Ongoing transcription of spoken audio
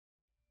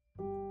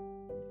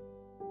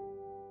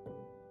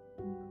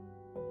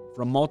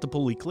From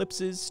multiple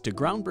eclipses to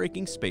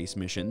groundbreaking space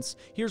missions,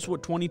 here's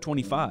what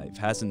 2025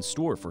 has in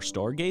store for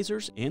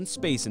stargazers and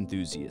space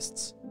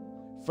enthusiasts.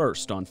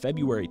 First, on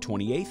February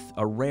 28th,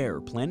 a rare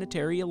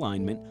planetary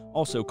alignment,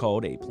 also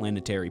called a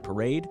planetary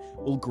parade,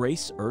 will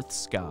grace Earth's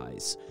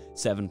skies.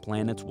 7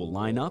 planets will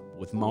line up,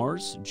 with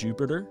Mars,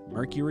 Jupiter,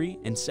 Mercury,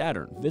 and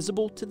Saturn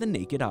visible to the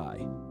naked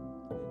eye.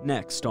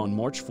 Next, on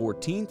March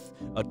 14th,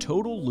 a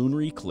total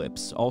lunar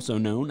eclipse, also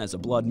known as a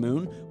blood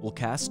moon, will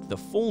cast the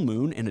full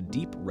moon in a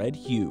deep red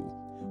hue.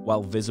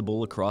 While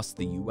visible across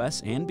the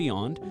US and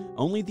beyond,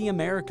 only the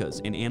Americas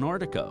and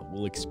Antarctica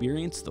will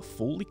experience the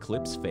full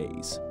eclipse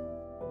phase.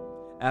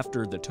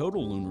 After the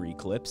total lunar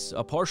eclipse,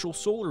 a partial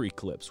solar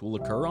eclipse will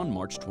occur on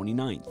March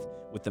 29th,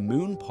 with the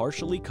moon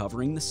partially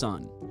covering the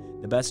sun.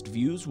 The best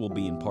views will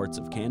be in parts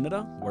of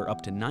Canada, where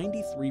up to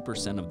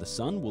 93% of the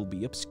sun will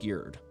be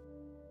obscured.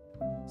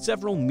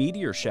 Several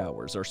meteor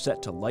showers are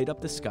set to light up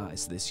the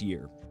skies this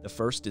year. The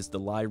first is the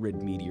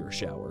Lyrid meteor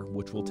shower,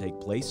 which will take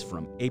place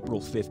from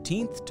April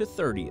 15th to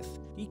 30th,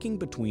 peaking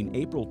between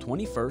April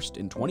 21st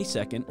and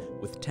 22nd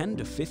with 10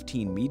 to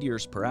 15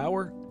 meteors per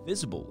hour,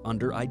 visible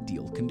under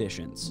ideal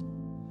conditions.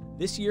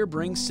 This year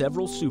brings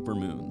several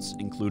supermoons,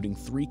 including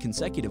 3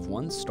 consecutive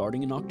ones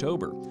starting in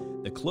October.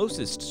 The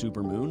closest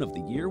supermoon of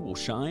the year will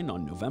shine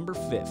on November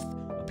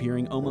 5th,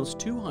 appearing almost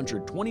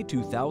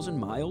 222,000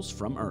 miles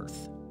from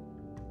Earth.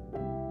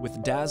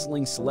 With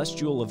dazzling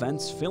celestial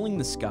events filling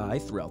the sky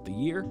throughout the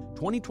year,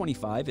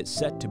 2025 is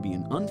set to be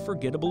an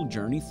unforgettable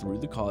journey through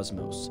the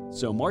cosmos.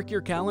 So mark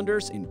your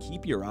calendars and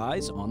keep your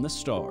eyes on the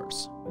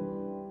stars.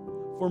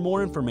 For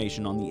more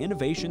information on the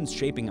innovations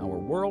shaping our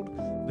world,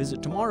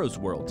 visit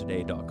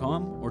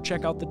tomorrowsworldtoday.com or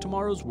check out the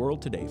Tomorrow's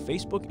World Today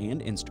Facebook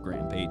and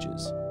Instagram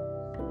pages.